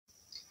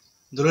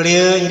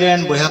दुलड़िया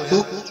इरेन बया को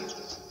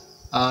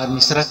और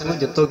मिश्रा को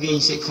जो इन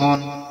से खन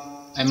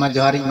आयमा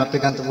जोहार मापे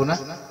कान तबोना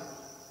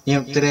ये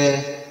उतरे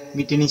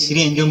मिटिनी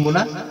सिरी अंजम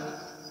बुना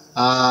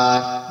और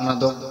उना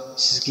दो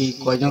इसकी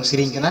कोयजों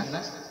सिरी कना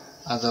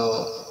आदो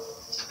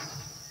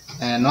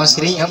नौ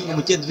सिरी हम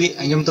मुझे भी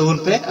अंजम तबुन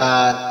पे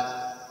और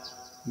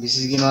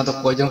विशेष की नौ तो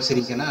कोयजों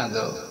सिरी कना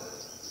आदो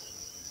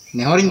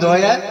नेहरिन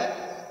दोया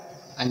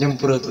अंजम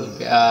पूरा तबुन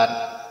पे और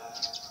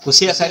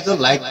कुसिया खाए तो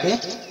लाइक पे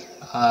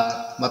और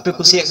बापे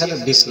कुसिया खाए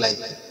तो डिसलाइक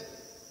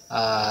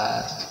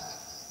और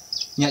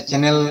यहाँ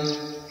चैनल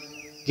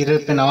गिरे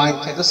पे नवा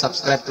खाए तो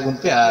सब्सक्राइब तबुन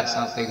पे और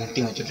साथ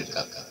घंटी में चुटिट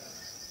का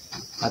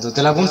आदो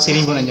तेला बुन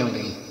सिरी बुन अंजम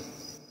लगी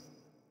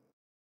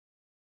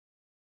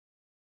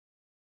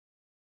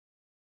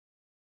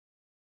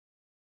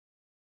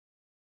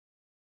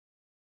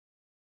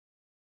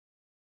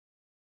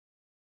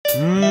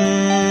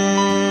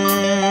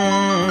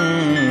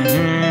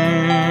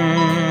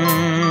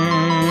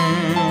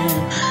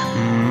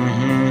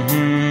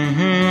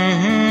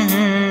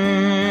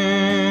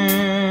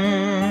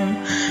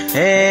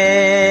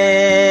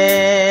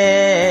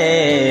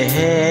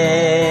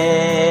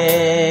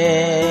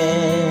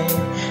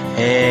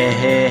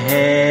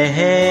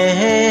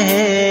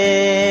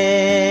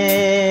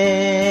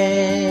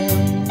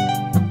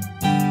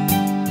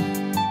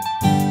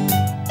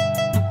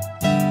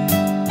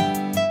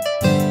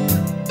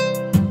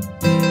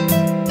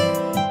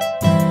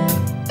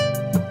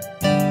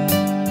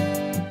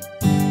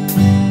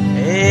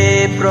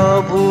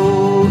प्रभु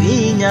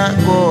इन्याक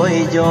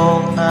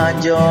कोयजों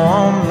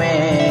anjom me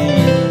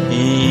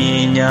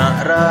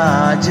inyak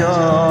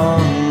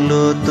rajong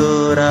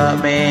lutura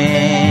me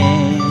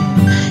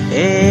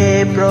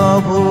E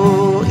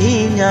Probhu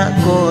inyak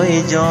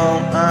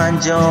koejong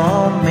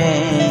anjom me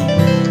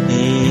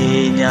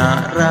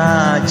inyak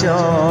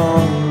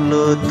rajong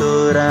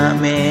lutura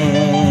me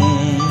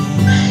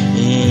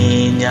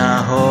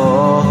inyak ho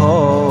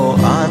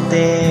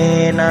ate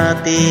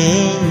nati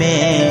me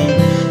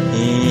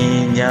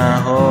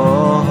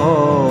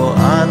ho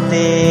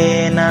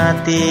ate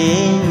nati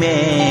me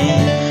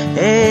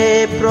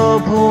E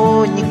Probhu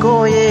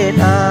koet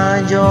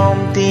anjom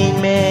tin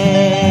me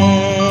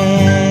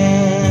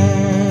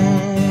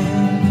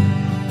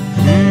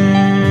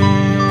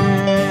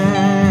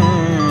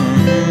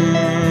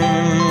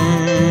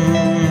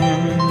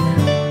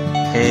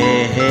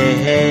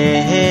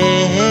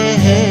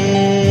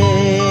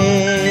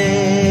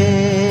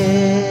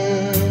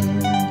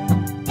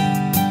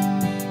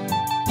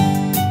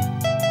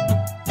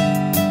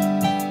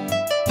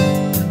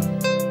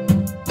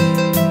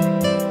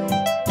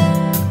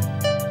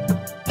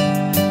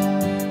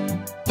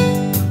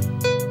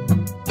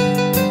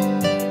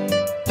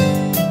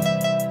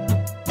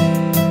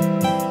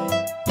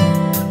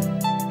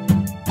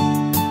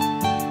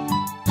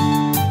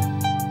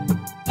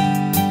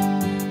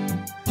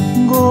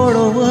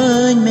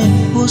Gorowan me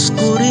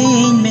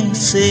uskurin me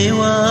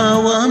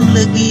sewawam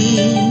lagi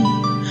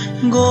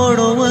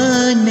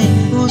Gorowan me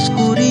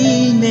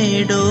uskurin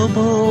me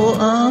dobo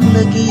am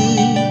lagi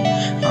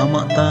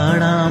Amak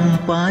taram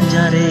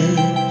panjare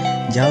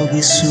jauhi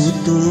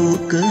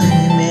sutukan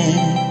me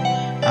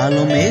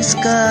Alom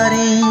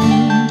eskarin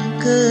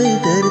ke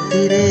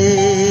tertire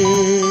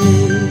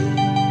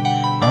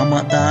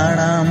Amak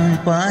taram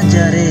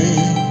panjare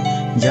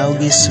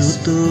jauhi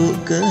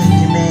sutukan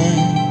me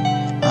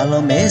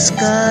Alam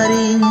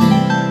eskarin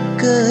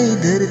ke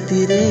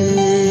tertire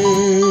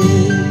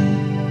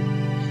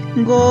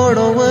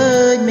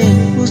Gorowan me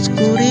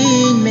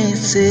uskurin me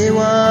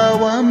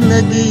sewawam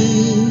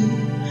lagi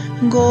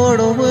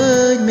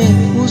Gorowan me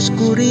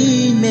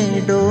uskurin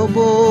me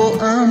dobo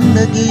am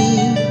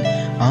lagi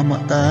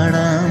Amak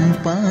taram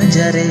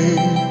panjare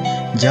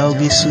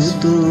jauhi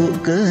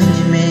sutukan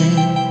me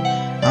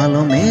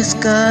Alam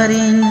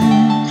eskarin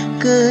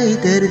ke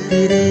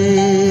tertire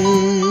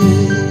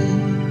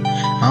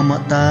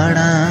Amak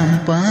taram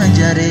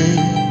panjare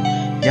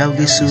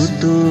jauhi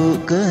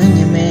sutukan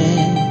me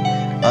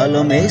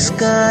Alam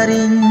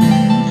eskarin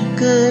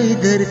ke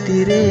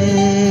tertire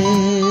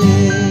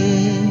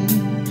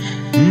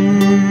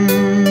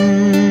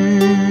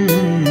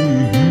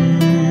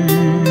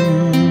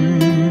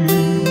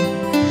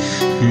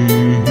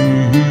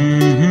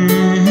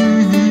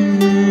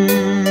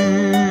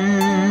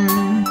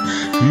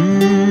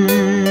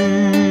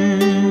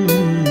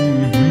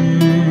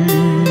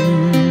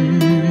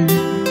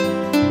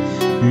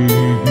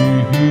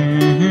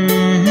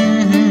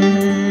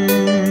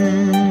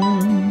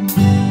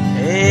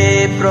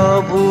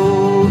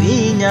Probhu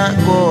inyak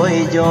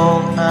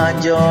koejong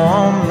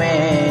anjom me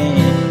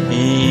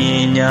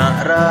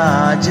inyak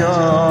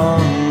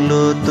rajong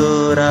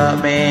lutura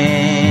me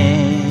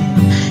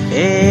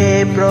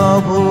E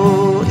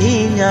Probhu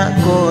inyak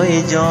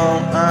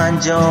koejong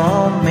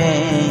anjom me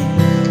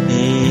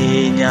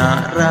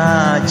inyak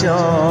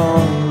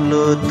rajong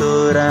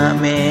lutura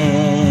me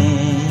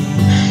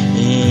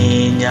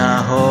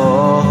inyak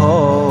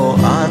ho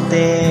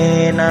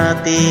ate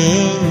nati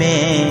me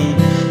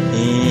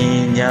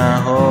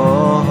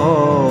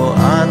ho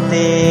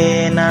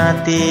ate nati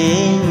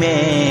ting me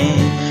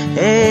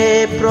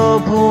E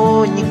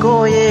Probhu ni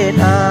koet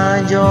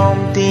anjom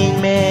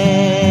ting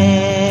me